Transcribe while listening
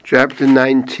Chapter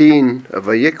 19 of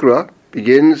Vayikra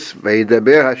begins,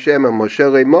 Vayidaber Hashem and Moshe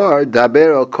Lemar,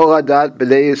 Daber al kol hadat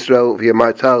b'nei Yisrael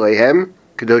v'yamarta lehem,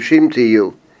 Kadoshim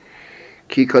tiyu,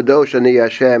 Ki kadosh ani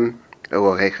Hashem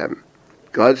Elohechem.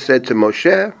 God said to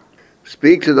Moshe,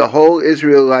 speak to the whole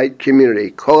Israelite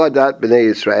community, kol hadat b'nei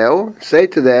Yisrael, say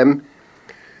to them,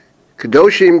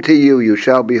 Kadoshim tiyu, you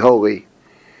shall be holy.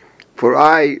 For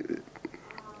I,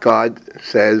 God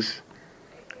says,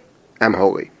 am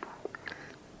holy.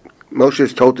 Moshe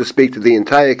is told to speak to the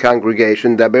entire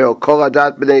congregation, Daber al kol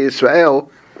hadat b'nei Yisrael,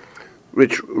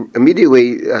 which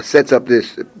immediately sets up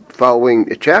this following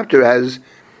chapter as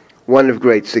one of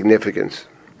great significance.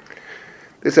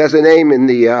 This has a name in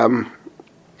the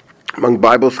among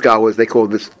Bible scholars. They call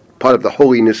this part of the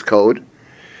holiness code,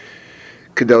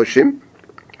 Kedoshim,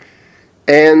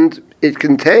 and it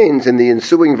contains in the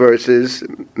ensuing verses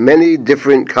many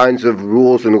different kinds of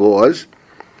rules and laws.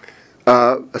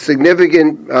 A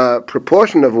significant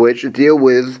proportion of which deal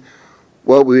with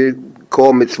what we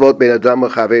call mitzvot ben adam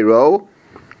l'chaveiro,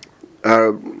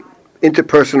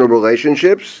 interpersonal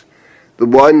relationships,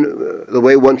 the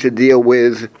way one should deal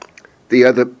with the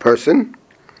other person.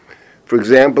 For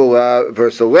example,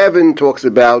 verse 11 talks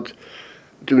about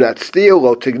do not steal,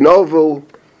 lo tignovu,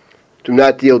 do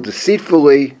not deal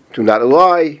deceitfully, do not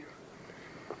lie.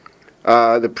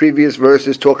 The previous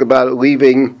verses talk about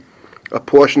leaving a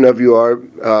portion of your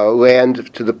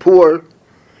land to the poor.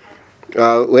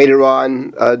 Later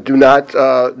on, do not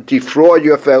defraud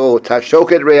your fellow,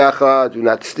 tashoket reacha, do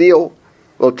not steal,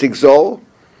 lo tigzol,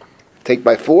 take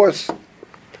by force,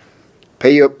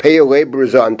 pay your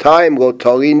laborers on time, lo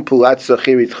talin pulat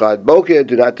sachir itchad boker,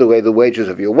 do not delay the wages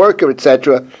of your worker,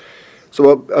 etc.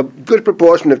 So a good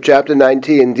proportion of chapter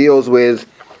 19 deals with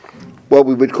what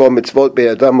we would call mitzvot ben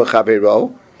adam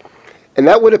l'chaveiro, and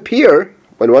that would appear,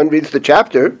 when one reads the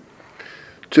chapter,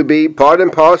 to be part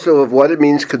and parcel of what it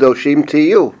means Kadoshim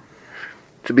tiyu,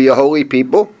 to be a holy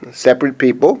people, separate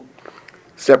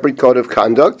code of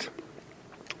conduct,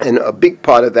 and a big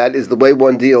part of that is the way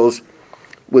one deals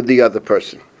with the other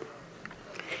person.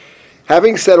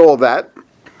 Having said all that,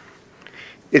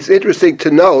 it's interesting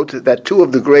to note that two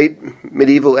of the great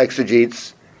medieval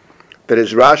exegetes, that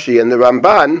is Rashi and the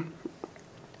Ramban,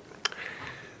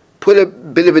 put a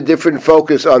bit of a different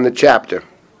focus on the chapter.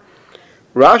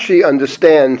 Rashi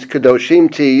understands Kadoshim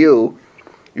tiyu,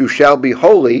 you shall be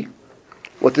holy.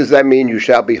 What does that mean, you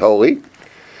shall be holy?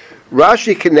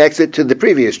 Rashi connects it to the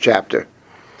previous chapter.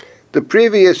 The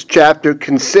previous chapter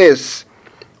consists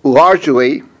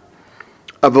largely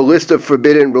of a list of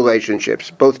forbidden relationships.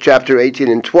 Both chapter 18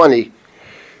 and 20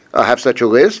 have such a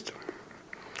list.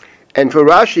 And for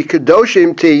Rashi,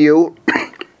 Kadoshim tiyu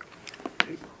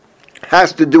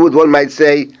has to do with, one might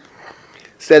say,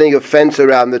 setting a fence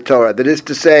around the Torah. That is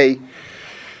to say,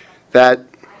 that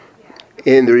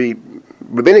in the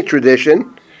rabbinic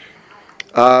tradition,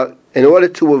 in order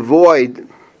to avoid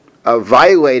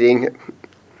violating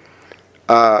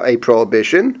a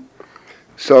prohibition,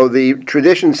 so the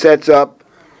tradition sets up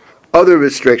other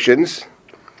restrictions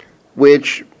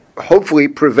which hopefully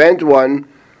prevent one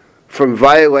from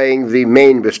violating the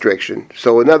main restriction.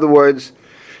 So in other words,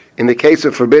 in the case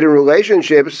of forbidden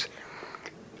relationships,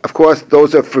 of course,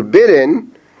 those are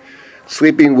forbidden,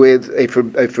 sleeping with a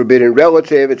forbidden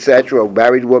relative, etc., a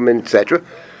married woman, etc.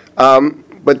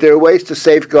 But there are ways to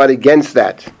safeguard against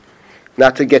that,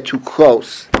 not to get too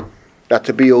close, not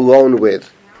to be alone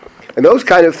with. And those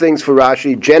kind of things for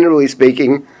Rashi, generally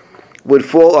speaking, would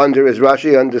fall under, as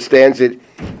Rashi understands it,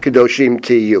 Kadoshim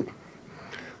tiyu.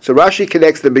 So Rashi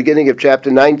connects the beginning of chapter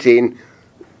 19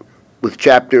 with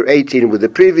chapter 18, with the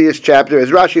previous chapter, as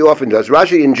Rashi often does.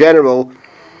 Rashi, in general,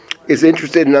 is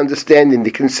interested in understanding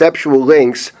the conceptual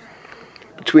links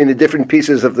between the different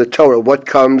pieces of the Torah, what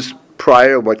comes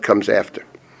prior, what comes after.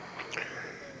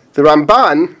 The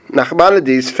Ramban,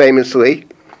 Nachmanides, famously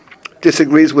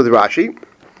disagrees with Rashi.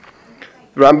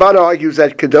 The Ramban argues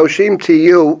that Kadoshim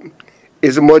tiyu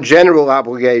is a more general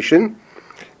obligation,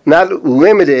 not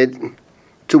limited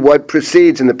to what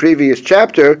precedes in the previous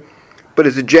chapter, but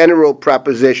is a general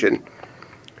proposition.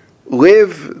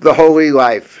 Live the holy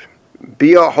life.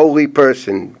 Be a holy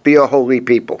person. Be a holy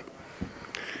people.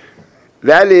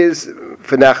 That is,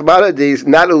 for Nachmanides,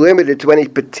 not limited to any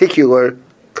particular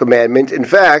commandment. In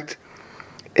fact,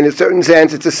 in a certain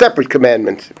sense, it's a separate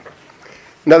commandment.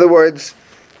 In other words,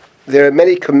 there are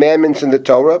many commandments in the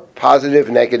Torah, positive,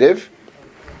 negative,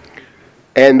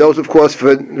 and those, of course,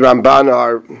 for Ramban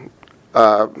are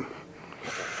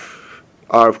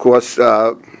of course,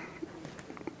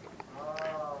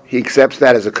 he accepts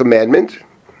that as a commandment,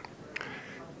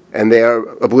 and they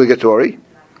are obligatory.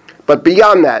 But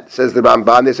beyond that, says the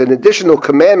Ramban, there's an additional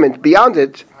commandment beyond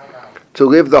it to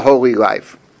live the holy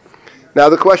life. Now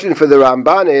the question for the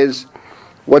Ramban is,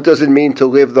 what does it mean to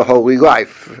live the holy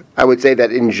life? I would say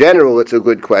that in general it's a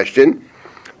good question.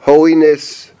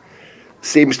 Holiness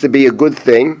seems to be a good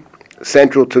thing,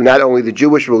 central to not only the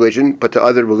Jewish religion, but to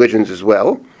other religions as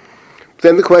well.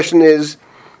 Then the question is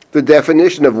the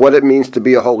definition of what it means to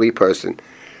be a holy person.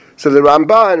 So the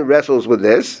Ramban wrestles with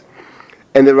this,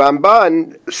 and the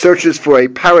Ramban searches for a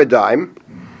paradigm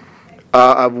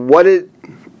of where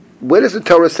does the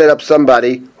Torah set up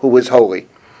somebody who is holy.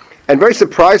 And very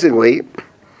surprisingly,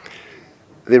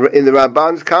 in the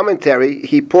Ramban's commentary,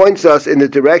 he points us in the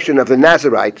direction of the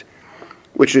Nazarite,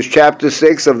 which is chapter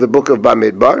 6 of the book of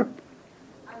Bamidbar.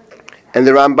 And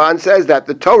the Ramban says that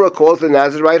the Torah calls the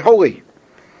Nazarite holy,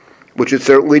 which it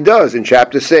certainly does in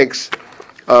chapter 6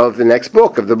 of the next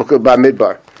book, of the book of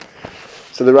Bamidbar.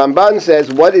 So the Ramban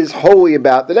says, what is holy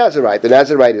about the Nazarite? The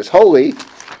Nazarite is holy,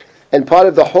 and part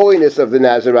of the holiness of the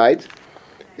Nazarite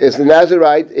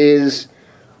is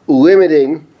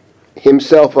limiting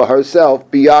himself or herself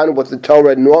beyond what the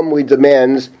Torah normally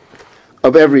demands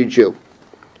of every Jew.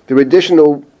 There are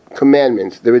additional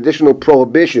commandments, there are additional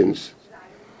prohibitions,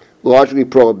 largely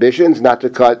prohibitions, not to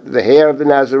cut the hair of the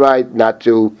Nazarite, not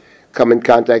to come in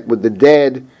contact with the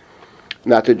dead,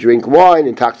 not to drink wine,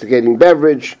 intoxicating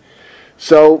beverage.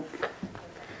 So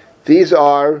these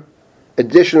are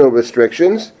additional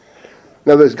restrictions.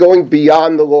 Now there's going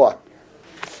beyond the law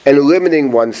and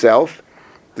limiting oneself.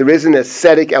 There is an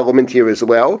ascetic element here as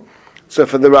well. So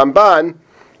for the Ramban,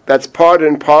 that's part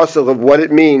and parcel of what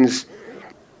it means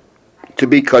to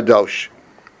be kadosh.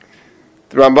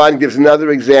 The Ramban gives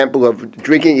another example of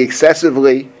drinking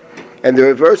excessively, and there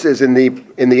are verses in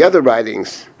the other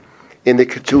writings, in the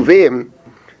Ketuvim,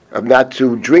 of not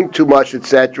to drink too much,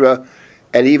 etc.,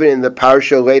 and even in the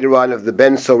parsha later on of the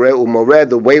Ben Soreh Umored,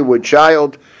 the wayward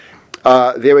child,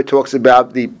 there it talks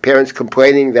about the parents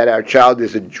complaining that our child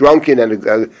is a drunken and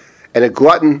a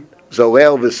glutton,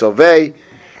 Zolel v'Soveh.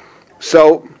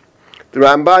 So the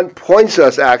Ramban points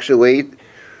us actually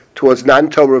towards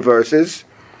non-Torah verses,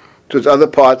 towards other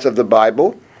parts of the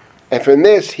Bible, and from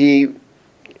this he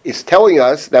is telling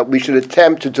us that we should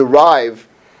attempt to derive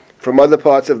from other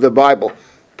parts of the Bible,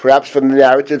 perhaps from the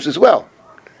narratives as well.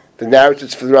 The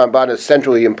narratives for the Ramban are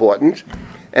centrally important,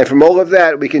 and from all of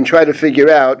that we can try to figure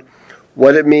out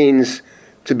what it means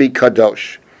to be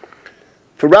kadosh.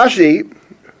 For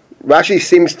Rashi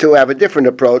seems to have a different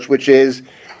approach, which is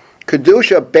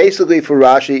kedusha basically for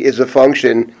Rashi is a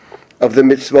function of the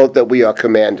mitzvot that we are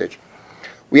commanded.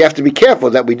 We have to be careful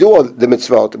that we do all the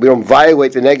mitzvot, we don't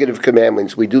violate the negative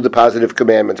commandments, we do the positive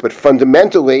commandments, but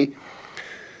fundamentally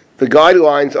the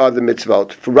guidelines are the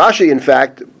mitzvot. For Rashi, in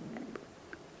fact,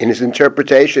 in his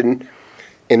interpretation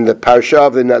in the parsha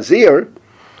of the Nazir,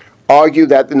 argue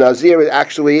that the Nazir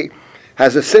actually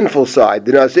has a sinful side.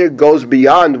 The Nazir goes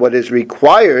beyond what is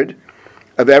required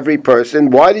of every person.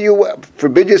 Why do you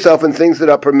forbid yourself in things that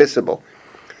are permissible?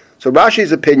 So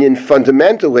Rashi's opinion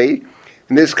fundamentally,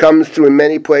 and this comes through in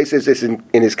many places, is in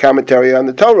his commentary on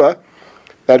the Torah,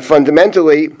 that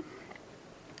fundamentally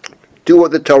do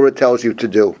what the Torah tells you to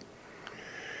do.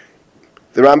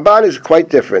 The Ramban is quite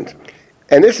different.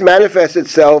 And this manifests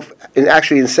itself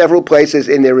in several places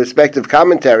in their respective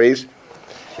commentaries.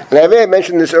 And I may have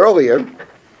mentioned this earlier,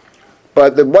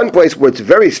 but the one place where it's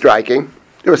very striking,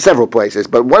 there are several places,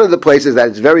 but one of the places that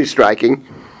is very striking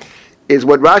is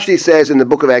what Rashi says in the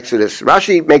book of Exodus.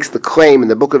 Rashi makes the claim in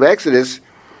the book of Exodus,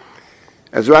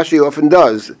 as Rashi often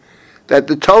does, that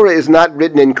the Torah is not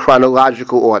written in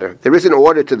chronological order. There is an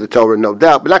order to the Torah, no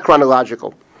doubt, but not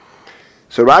chronological.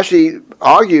 So Rashi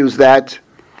argues that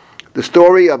the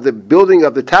story of the building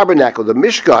of the tabernacle, the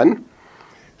Mishkan,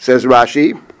 says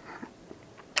Rashi,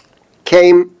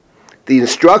 the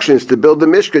instructions to build the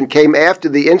Mishkan came after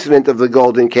the incident of the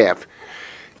golden calf.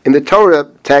 In the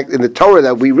Torah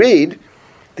that we read,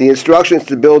 the instructions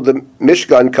to build the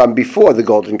Mishkan come before the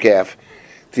golden calf.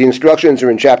 The instructions are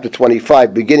in chapter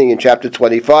 25. Beginning in chapter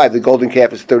 25, the golden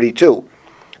calf is 32.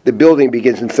 The building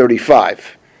begins in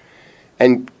 35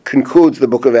 and concludes the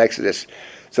book of Exodus.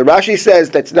 So Rashi says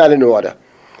that's not in order.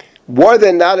 Were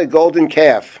there not a golden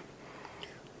calf,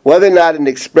 were there not an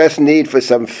express need for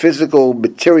some physical,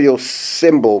 material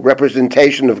symbol,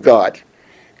 representation of God,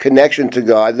 connection to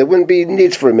God, there wouldn't be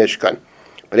needs for a Mishkan.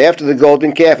 But after the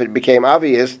golden calf, it became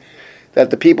obvious that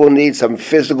the people need some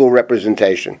physical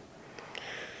representation.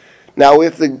 Now,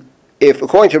 if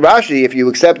according to Rashi, if you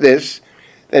accept this,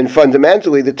 then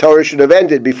fundamentally the Torah should have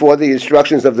ended before the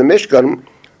instructions of the Mishkan,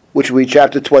 which we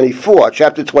chapter 24.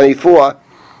 Chapter 24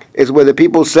 is where the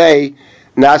people say,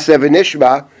 Na'aseh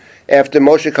v'nishma, after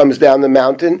Moshe comes down the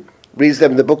mountain, reads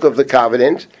them the Book of the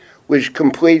Covenant, which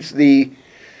completes the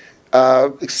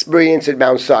experience at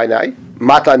Mount Sinai,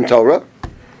 Matan Torah,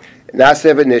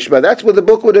 Nasev Nishma. That's where the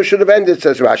book should have ended,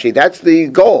 says Rashi. That's the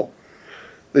goal.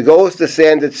 The goal is to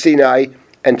stand at Sinai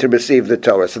and to receive the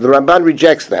Torah. So the Ramban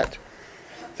rejects that.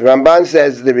 The Ramban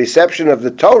says the reception of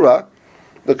the Torah,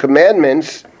 the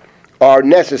commandments, are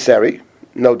necessary,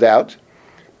 no doubt,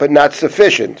 but not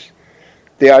sufficient.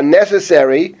 They are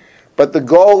necessary, but the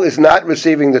goal is not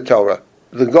receiving the Torah.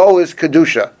 The goal is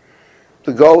Kedusha.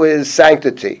 The goal is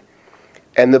sanctity.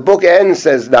 And the book ends,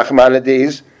 says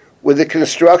Nachmanides, with the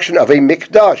construction of a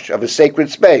mikdash, of a sacred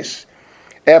space.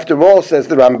 After all, says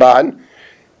the Ramban,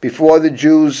 before the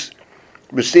Jews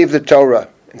receive the Torah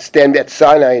and stand at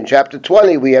Sinai in chapter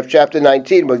 20, we have chapter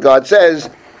 19, where God says,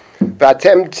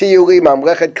 V'atem tiyu li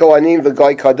mamlechet kohanim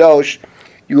v'goy kadosh,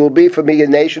 you will be for me a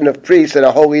nation of priests and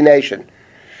a holy nation.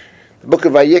 The book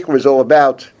of Vayikra is all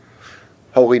about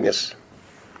holiness.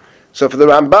 So for the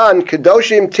Ramban,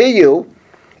 Kedoshim Tiyu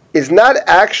is not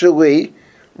actually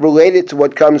related to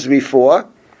what comes before,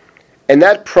 and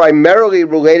not primarily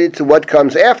related to what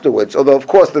comes afterwards, although of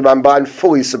course the Ramban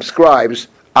fully subscribes,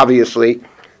 obviously,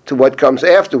 to what comes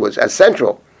afterwards as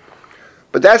central.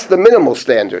 But that's the minimal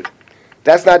standard.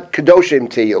 That's not Kedoshim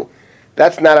Tiyu.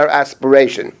 That's not our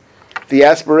aspiration. The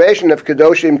aspiration of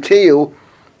Kedoshim Tiyu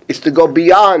is to go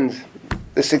beyond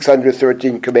the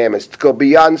 613 commandments, to go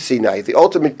beyond Sinai. The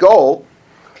ultimate goal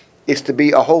is to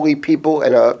be a holy people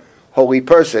and a holy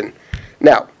person.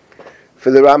 Now,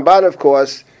 for the Ramban, of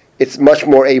course, it's much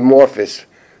more amorphous.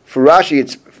 For Rashi,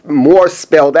 it's more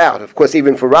spelled out. Of course,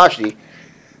 even for Rashi,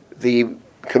 the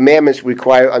commandments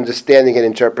require understanding and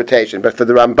interpretation. But for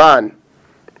the Ramban,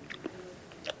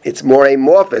 it's more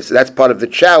amorphous. That's part of the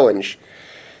challenge,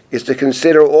 is to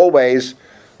consider always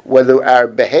whether our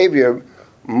behavior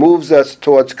moves us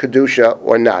towards Kedusha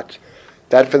or not.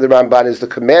 That for the Ramban is the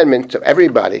commandment to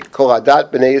everybody. Kol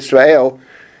Adat B'nai Yisrael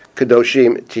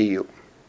Kedoshim Tiyu.